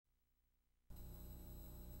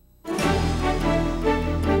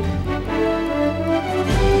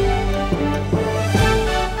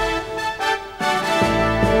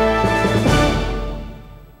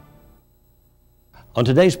On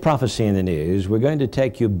today's Prophecy in the News, we're going to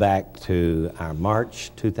take you back to our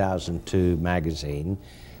March 2002 magazine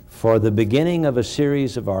for the beginning of a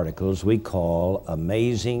series of articles we call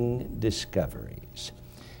Amazing Discoveries.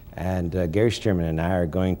 And Gary Stearman and I are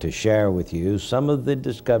going to share with you some of the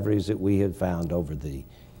discoveries that we have found over the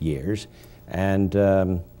years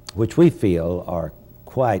and which we feel are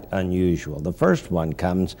quite unusual. The first one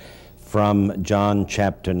comes from John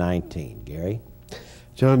chapter 19. Gary?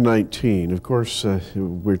 John 19, of course,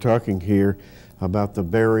 we're talking here about the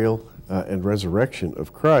burial and resurrection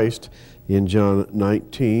of Christ in John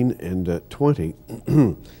 19 and 20.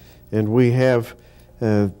 And we have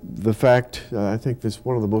the fact, I think this is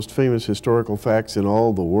one of the most famous historical facts in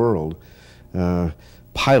all the world.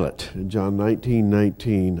 Pilate, John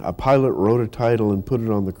 19:19, a Pilate wrote a title and put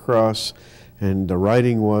it on the cross, and the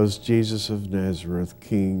writing was, Jesus of Nazareth,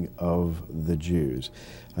 King of the Jews.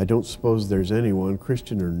 I don't suppose there's anyone,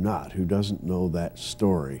 Christian or not, who doesn't know that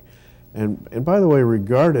story. And by the way,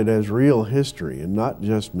 regard it as real history and not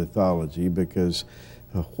just mythology, because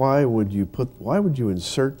why would you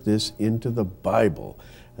insert this into the Bible,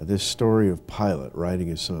 this story of Pilate writing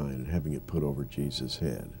a sign and having it put over Jesus'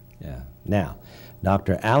 head? Yeah. Now,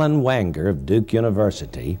 Dr. Whanger of Duke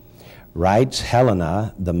University writes,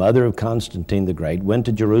 Helena, the mother of Constantine the Great, went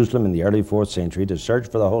to Jerusalem in the early 4th century to search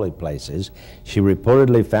for the holy places. She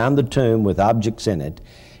reportedly found the tomb with objects in it,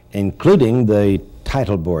 including the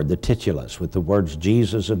title board, the titulus, with the words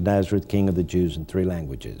Jesus of Nazareth, King of the Jews, in 3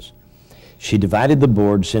 languages. She divided the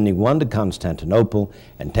board, sending one to Constantinople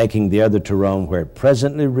and taking the other to Rome, where it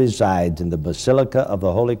presently resides in the Basilica of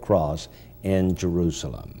the Holy Cross in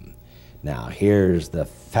Jerusalem. Now, here's the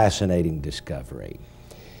fascinating discovery.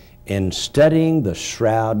 In studying the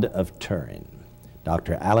Shroud of Turin,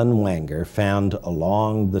 Dr. Whanger found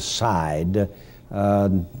along the side,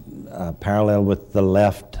 parallel with the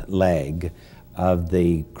left leg of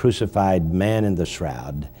the crucified man in the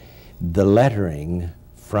shroud, the lettering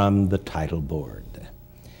from the title board.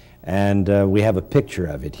 And we have a picture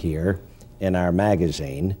of it here in our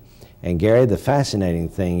magazine. And Gary, the fascinating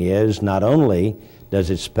thing is, not only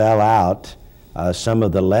does it spell out some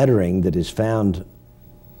of the lettering that is found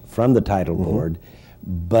from the title board,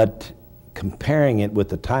 but comparing it with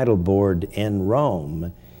the title board in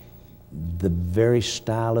Rome, the very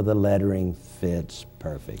style of the lettering fits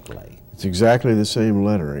perfectly. It's exactly the same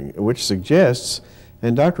lettering, which suggests,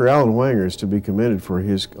 and Dr. Whanger is to be commended for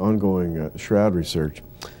his ongoing shroud research.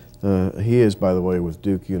 He is, by the way, with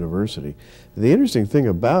Duke University. The interesting thing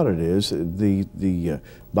about it is the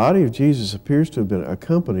body of Jesus appears to have been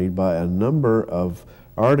accompanied by a number of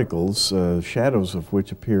articles, shadows of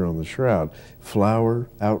which appear on the shroud. Flower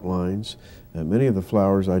outlines, many of the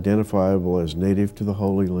flowers identifiable as native to the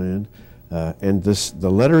Holy Land. And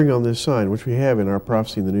the lettering on this sign, which we have in our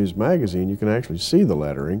Prophecy in the News magazine, you can actually see the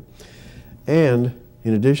lettering. And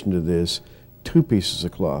in addition to this, 2 pieces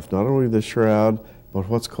of cloth, not only the shroud, but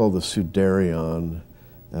what's called the sudarion,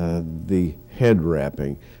 the head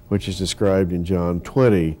wrapping, which is described in John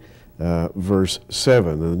 20, verse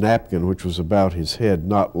 7, the napkin which was about his head,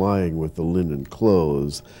 not lying with the linen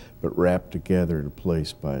clothes, but wrapped together in a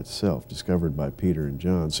place by itself, discovered by Peter and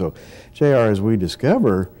John. So, J.R., as we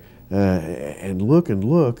discover and look,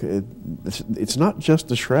 it's not just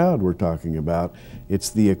the shroud we're talking about, it's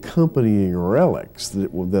the accompanying relics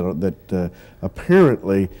that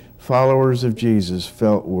apparently followers of Jesus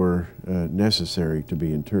felt were necessary to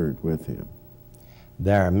be interred with him.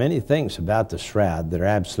 There are many things about the shroud that are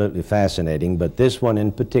absolutely fascinating, but this one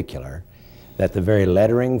in particular, that the very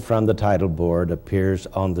lettering from the title board appears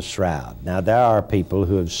on the shroud. Now, there are people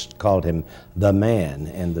who have called him the man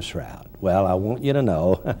in the shroud. Well, I want you to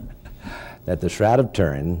know that the Shroud of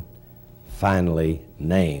Turin finally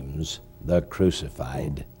names the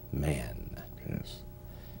crucified man. Yes.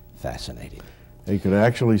 Fascinating. You can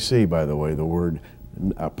actually see, by the way, the word,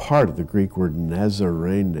 a part of the Greek word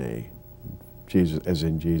Nazarene, Jesus, as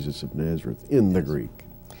in Jesus of Nazareth, in the Greek.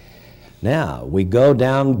 Now, we go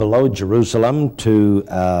down below Jerusalem to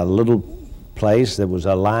a little place that was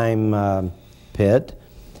a lime pit,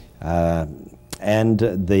 and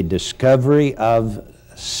the discovery of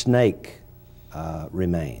snake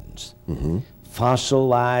remains.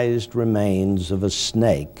 Fossilized remains of a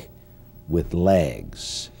snake with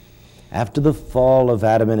legs. After the fall of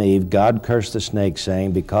Adam and Eve, God cursed the snake,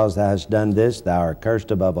 saying, because thou hast done this, thou art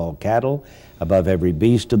cursed above all cattle, above every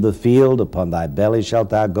beast of the field. Upon thy belly shalt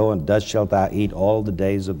thou go, and dust shalt thou eat all the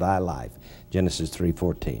days of thy life. Genesis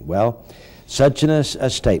 3:14. Well, such a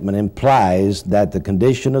statement implies that the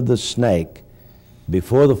condition of the snake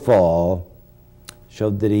before the fall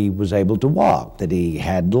showed that he was able to walk, that he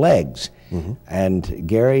had legs. And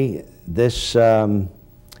Gary, this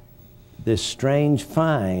this strange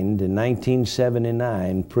find in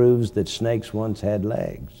 1979 proves that snakes once had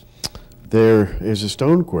legs. There is a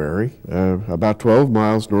stone quarry about 12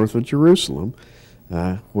 miles north of Jerusalem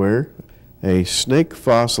where a snake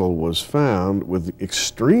fossil was found with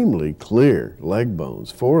extremely clear leg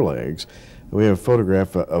bones, 4 legs. We have a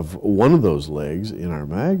photograph of one of those legs in our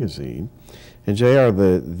magazine. And JR,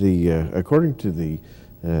 according to the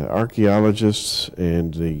archaeologists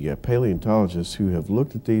and the paleontologists who have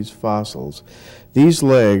looked at these fossils, these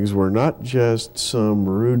legs were not just some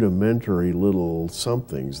rudimentary little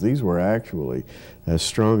somethings. These were actually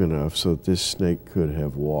strong enough so that this snake could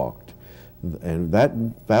have walked. And that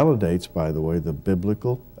validates, by the way, the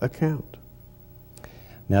biblical account.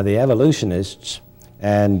 Now, the evolutionists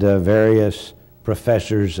and various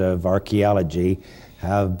professors of archaeology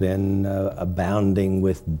have been abounding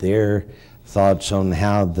with their thoughts on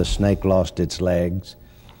how the snake lost its legs.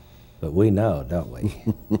 But we know, don't we?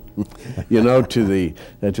 You know, to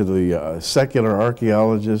the secular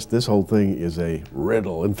archaeologist, this whole thing is a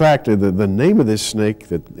riddle. In fact, the name of this snake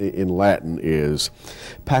that in Latin is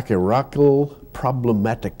Pachyrhachal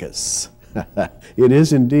problematicus. It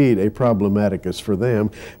is indeed a problematicus for them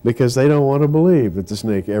because they don't want to believe that the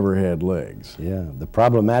snake ever had legs. Yeah, the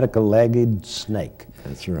problematical-legged snake.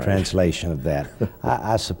 That's right. Translation of that.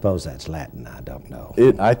 I suppose that's Latin. I don't know.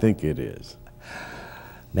 I think it is.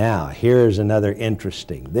 Now, here's another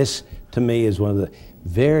interesting. This, to me, is one of the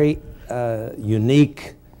very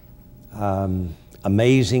unique,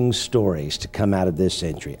 amazing stories to come out of this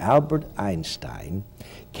century. Albert Einstein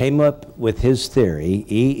came up with his theory,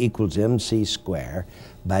 E equals mc squared,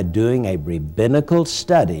 by doing a rabbinical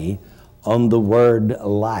study on the word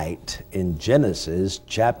light in Genesis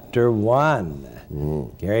chapter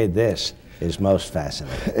 1. Gary, this is most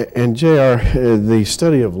fascinating. And JR, the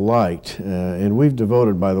study of light, and we've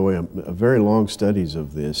devoted, by the way, a very long studies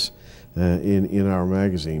of this in our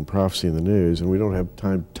magazine, Prophecy in the News, and we don't have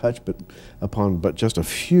time to touch upon just a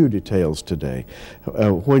few details today.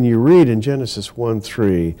 When you read in Genesis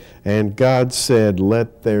 1:3, and God said,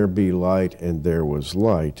 "Let there be light," and there was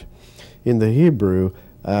light. In the Hebrew,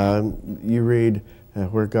 you read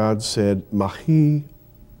where God said, "Mahi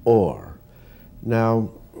or." Now,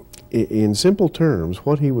 in simple terms,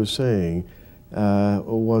 what he was saying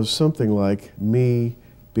was something like, "Me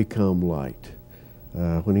become light."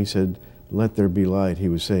 When he said, "Let there be light," he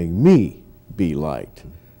was saying, "Me be light."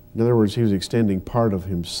 In other words, he was extending part of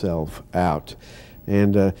himself out.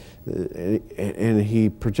 And he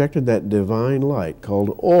projected that divine light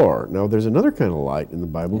called or. Now, there's another kind of light in the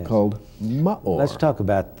Bible called ma'or. Let's talk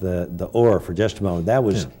about the or for just a moment. That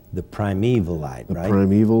was the primeval light, right? The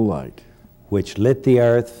primeval light. Which lit the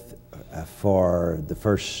earth for the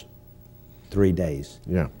first 3 days.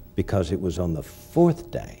 Yeah. Because it was on the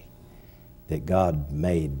 4th day that God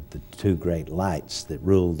made the 2 great lights that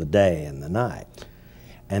rule the day and the night.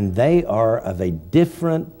 And they are of a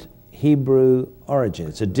different Hebrew origin.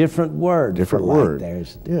 It's a different word. Different for word.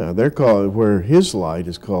 Light. Yeah, they're called, where his light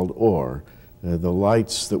is called or. The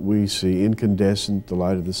lights that we see, incandescent, the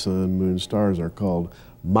light of the sun, moon, stars, are called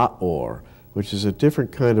ma'or, which is a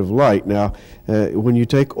different kind of light. Now, when you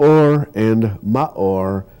take or and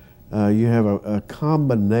ma'or, you have a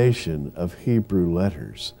combination of Hebrew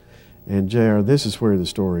letters. And JR, this is where the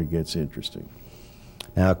story gets interesting.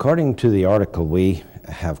 Now, according to the article we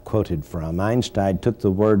have quoted from, Einstein took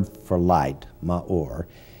the word for light, ma'or,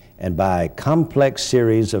 and by a complex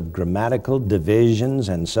series of grammatical divisions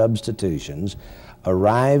and substitutions,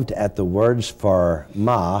 arrived at the words for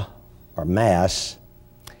ma, or mass,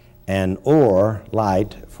 and or,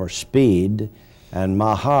 light, for speed, and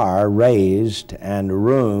mahar, raised, and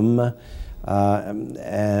room,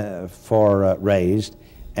 for raised,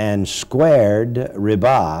 and squared,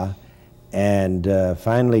 ribah, and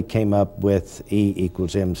finally came up with E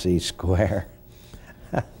equals mc squared.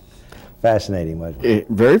 Fascinating, wasn't it?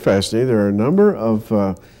 Very fascinating. There are a number of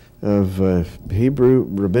Hebrew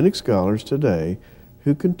rabbinic scholars today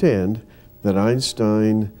who contend that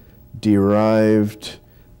Einstein derived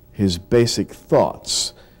his basic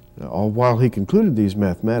thoughts. While he concluded these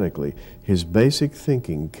mathematically, his basic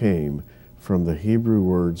thinking came from the Hebrew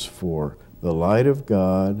words for the light of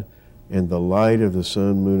God and the light of the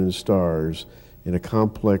sun, moon, and stars in a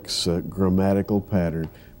complex grammatical pattern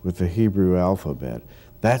with the Hebrew alphabet.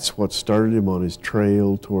 That's what started him on his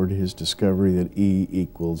trail toward his discovery that E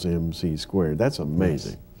equals mc squared. That's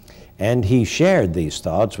amazing. Yes. And he shared these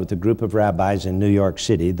thoughts with a group of rabbis in New York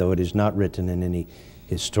City, though it is not written in any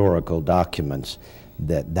historical documents,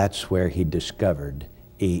 that's where he discovered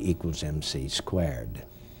E equals mc squared.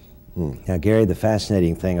 Now, Gary, the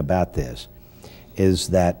fascinating thing about this is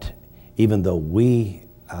that even though we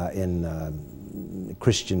in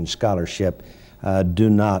Christian scholarship do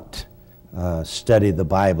not study the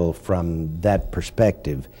Bible from that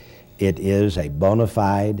perspective. It is a bona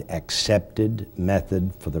fide, accepted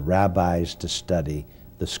method for the rabbis to study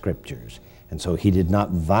the Scriptures. And so he did not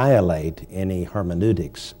violate any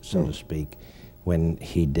hermeneutics, so to speak, when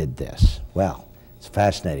he did this. Well, it's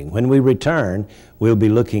fascinating. When we return, we'll be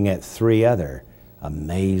looking at 3 other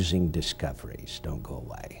amazing discoveries. Don't go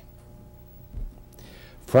away.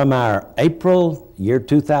 From our April year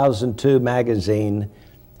 2002 magazine,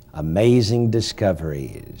 Amazing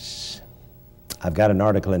Discoveries. I've got an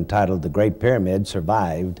article entitled, "The Great Pyramid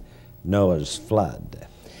Survived Noah's Flood."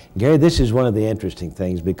 Gary, this is one of the interesting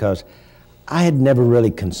things because I had never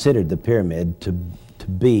really considered the pyramid to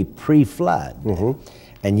be pre-flood.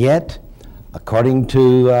 And yet, according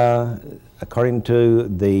to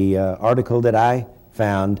the article that I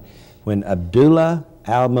found, when Abdullah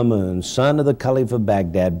al-Mamun, son of the Caliph of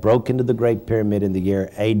Baghdad, broke into the Great Pyramid in the year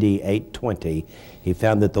AD 820, he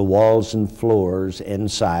found that the walls and floors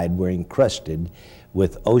inside were encrusted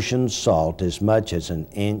with ocean salt as much as an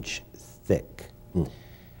inch thick.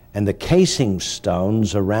 And the casing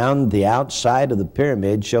stones around the outside of the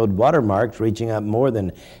pyramid showed watermarks reaching up more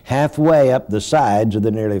than halfway up the sides of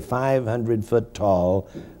the nearly 500-foot tall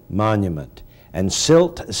monument. And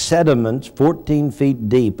silt sediments 14 feet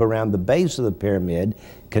deep around the base of the pyramid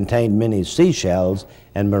contained many seashells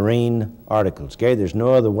and marine articles. Gary, there's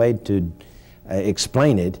no other way to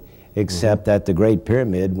explain it except that the Great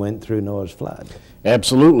Pyramid went through Noah's flood.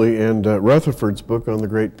 Absolutely, and Rutherford's book on the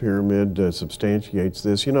Great Pyramid substantiates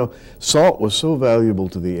this. You know, salt was so valuable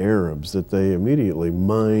to the Arabs that they immediately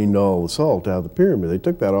mined all the salt out of the pyramid. They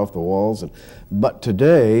took that off the walls, but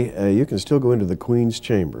today you can still go into the Queen's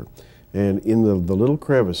Chamber, and in the little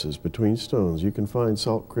crevices between stones you can find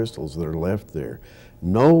salt crystals that are left there.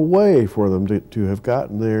 No way for them to have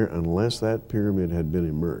gotten there unless that pyramid had been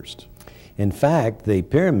immersed. In fact, the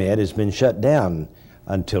pyramid has been shut down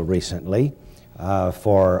until recently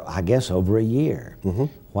for, I guess, over a year,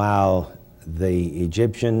 while the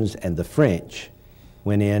Egyptians and the French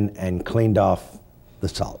went in and cleaned off the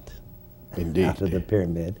salt out of the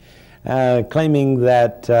pyramid, claiming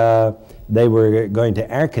that they were going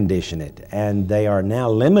to air condition it, and they are now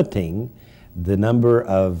limiting the number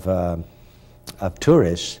of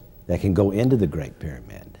tourists that can go into the Great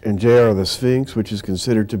Pyramid. And J.R., the Sphinx, which is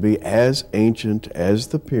considered to be as ancient as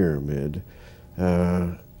the pyramid,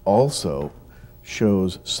 also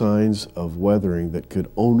shows signs of weathering that could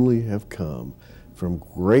only have come from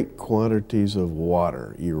great quantities of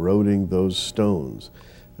water eroding those stones.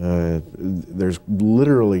 There's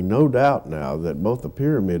literally no doubt now that both the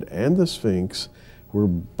pyramid and the Sphinx were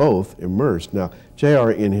both immersed. Now,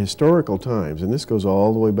 J.R., in historical times, and this goes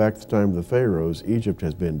all the way back to the time of the pharaohs, Egypt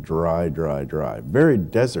has been dry, dry, dry, very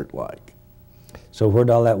desert-like. So where'd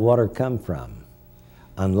all that water come from?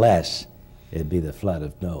 Unless it'd be the flood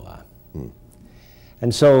of Noah.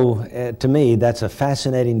 And so, to me, that's a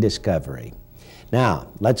fascinating discovery. Now,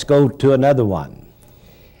 let's go to another one.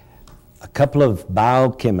 A couple of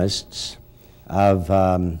biochemists of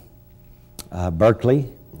Berkeley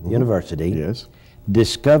University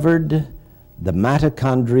discovered the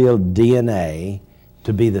mitochondrial DNA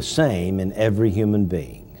to be the same in every human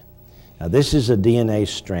being. Now, this is a DNA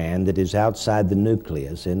strand that is outside the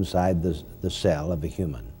nucleus, inside the cell of a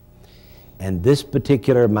human. And this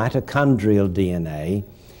particular mitochondrial DNA,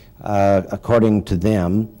 according to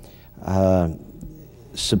them,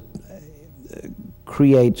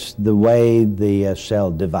 creates the way the cell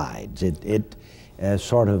divides. It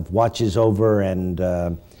sort of watches over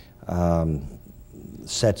and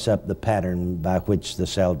sets up the pattern by which the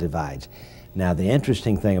cell divides. Now, the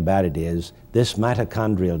interesting thing about it is this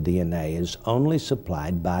mitochondrial DNA is only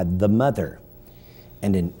supplied by the mother.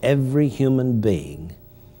 And in every human being,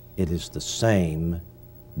 it is the same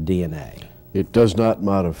DNA. It does not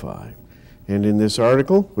modify. And in this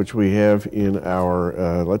article, which we have in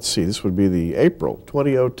our, let's see, this would be the April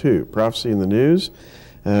 2002 Prophecy in the News,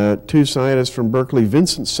 2 scientists from Berkeley,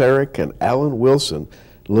 Vincent Sarek and Alan Wilson,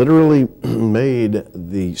 literally made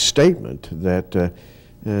the statement that that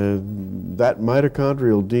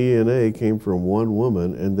mitochondrial DNA came from one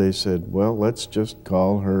woman, and they said, well, let's just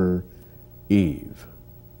call her Eve.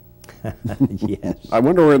 Yes. I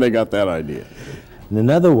wonder where they got that idea. In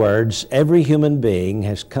other words, every human being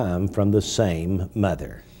has come from the same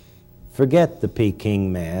mother. Forget the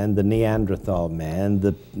Peking man, the Neanderthal man,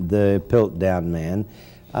 the Piltdown man.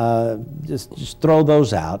 Just throw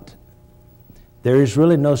those out. There is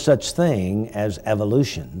really no such thing as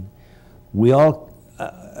evolution. We all,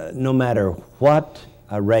 no matter what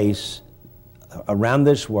a race around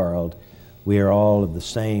this world, we are all of the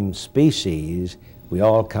same species. We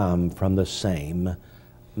all come from the same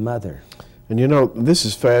mother. And you know, this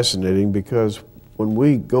is fascinating because when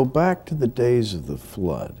we go back to the days of the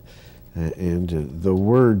flood and the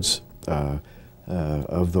words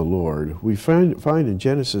of the Lord, we find in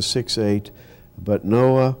Genesis 6:8, but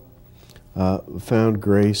Noah found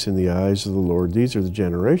grace in the eyes of the Lord. These are the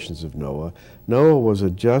generations of Noah. Noah was a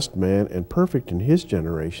just man and perfect in his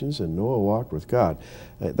generations, and Noah walked with God.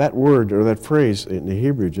 That word, or that phrase in the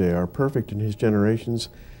Hebrew, J.R., perfect in his generations,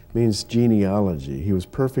 means genealogy. He was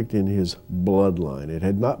perfect in his bloodline. It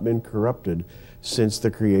had not been corrupted since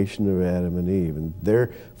the creation of Adam and Eve, and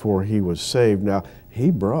therefore he was saved. Now,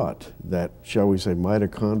 he brought that, shall we say,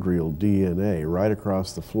 mitochondrial DNA right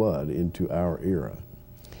across the flood into our era.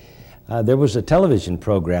 There was a television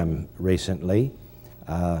program recently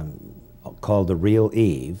called The Real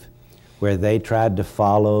Eve, where they tried to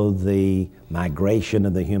follow the migration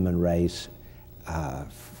of the human race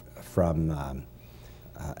from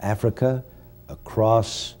Africa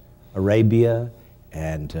across Arabia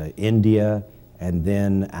and India, and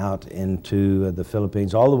then out into the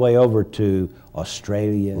Philippines, all the way over to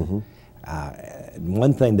Australia. Mm-hmm.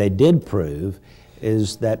 One thing they did prove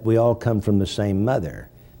is that we all come from the same mother.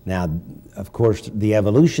 Now, of course, the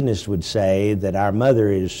evolutionists would say that our mother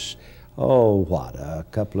is, a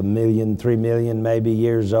couple of million, 3 million maybe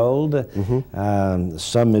years old. Mm-hmm.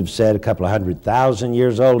 Some have said a couple of 100,000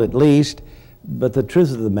 years old at least. But the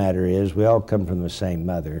truth of the matter is we all come from the same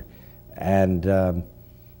mother. And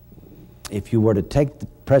if you were to take the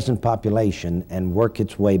present population and work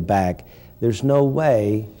its way back, there's no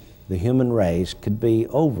way the human race could be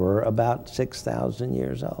over about 6,000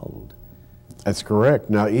 years old. That's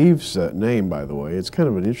correct. Now, Eve's name, by the way, it's kind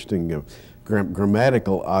of an interesting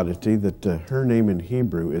grammatical oddity that her name in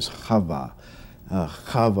Hebrew is Chava.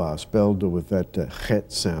 Chava, spelled with that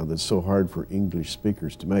chet sound that's so hard for English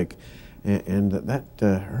speakers to make. And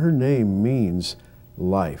her name means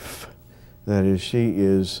life. That is, she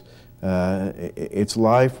is, it's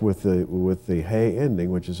life with the hey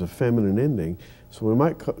ending, which is a feminine ending. So we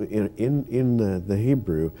might, in the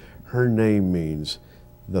Hebrew, her name means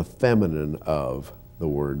the feminine of the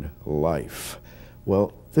word life.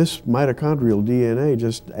 Well, this mitochondrial DNA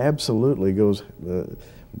just absolutely goes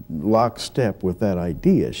lockstep with that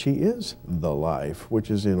idea. She is the life which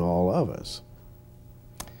is in all of us.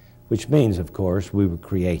 Which means, of course, we were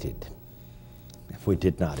created if we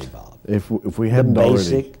did not evolve. If we hadn't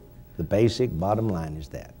already. The basic bottom line is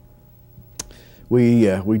that.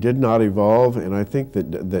 We did not evolve, and I think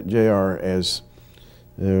that J.R., as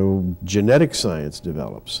genetic science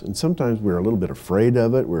develops, and sometimes we're a little bit afraid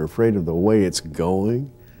of it, we're afraid of the way it's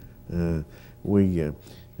going. We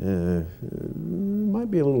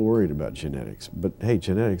might be a little worried about genetics, but hey,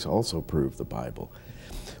 genetics also prove the Bible.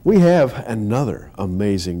 We have another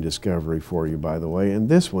amazing discovery for you, by the way, and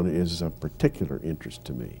this one is of particular interest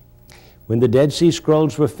to me. When the Dead Sea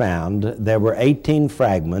Scrolls were found, there were 18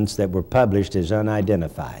 fragments that were published as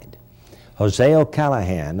unidentified. Jose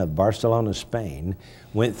O'Callaghan of Barcelona, Spain,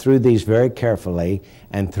 went through these very carefully,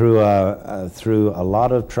 and through a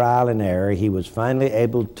lot of trial and error, he was finally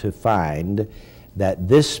able to find that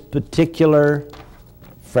this particular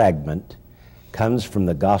fragment comes from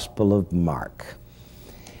the Gospel of Mark.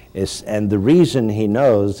 And the reason he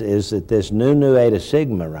knows is that this Nu Eta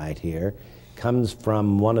Sigma right here comes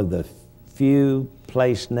from one of the few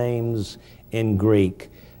place names in Greek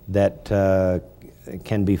that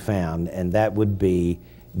can be found, and that would be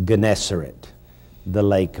Gennesaret, the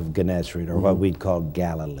Lake of Gennesaret, or what we'd call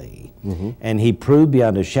Galilee. And he proved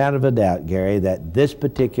beyond a shadow of a doubt, Gary, that this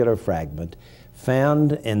particular fragment,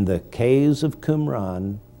 found in the caves of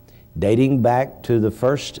Qumran, dating back to the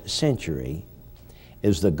 1st century,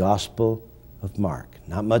 is the Gospel of Mark.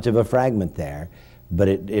 Not much of a fragment there, but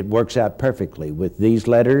it works out perfectly with these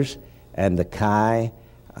letters and the chi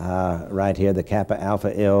right here, the Kappa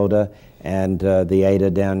Alpha Iota, and the Eta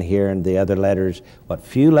down here, and the other letters. What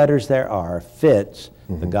few letters there are fits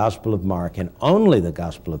the Gospel of Mark, and only the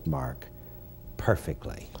Gospel of Mark,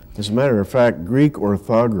 perfectly. As a matter of fact, Greek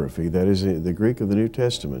orthography, that is the Greek of the New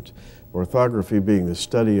Testament, orthography being the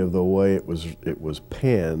study of the way it was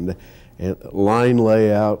penned, and line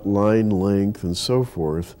layout, line length, and so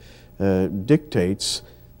forth, dictates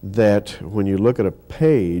that when you look at a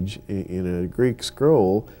page in a Greek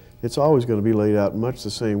scroll, it's always going to be laid out much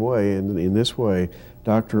the same way. And in this way,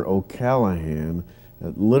 Dr. O'Callaghan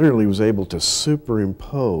literally was able to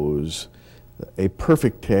superimpose a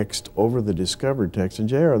perfect text over the discovered text. And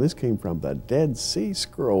J.R., this came from the Dead Sea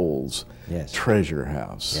Scrolls treasure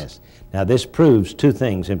house. Yes. Now this proves two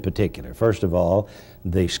things in particular. First of all,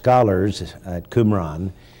 the scholars at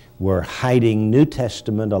Qumran were hiding New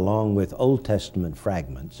Testament along with Old Testament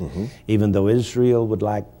fragments. Even though Israel would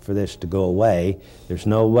like for this to go away, there's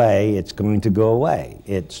no way it's going to go away.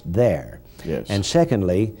 It's there. Yes. And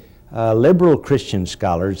secondly, liberal Christian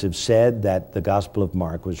scholars have said that the Gospel of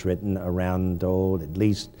Mark was written around, at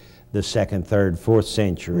least the 2nd, 3rd, 4th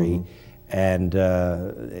century, and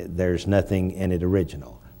there's nothing in it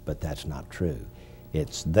original. But that's not true.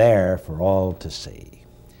 It's there for all to see.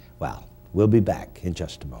 Well, we'll be back in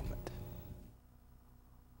just a moment.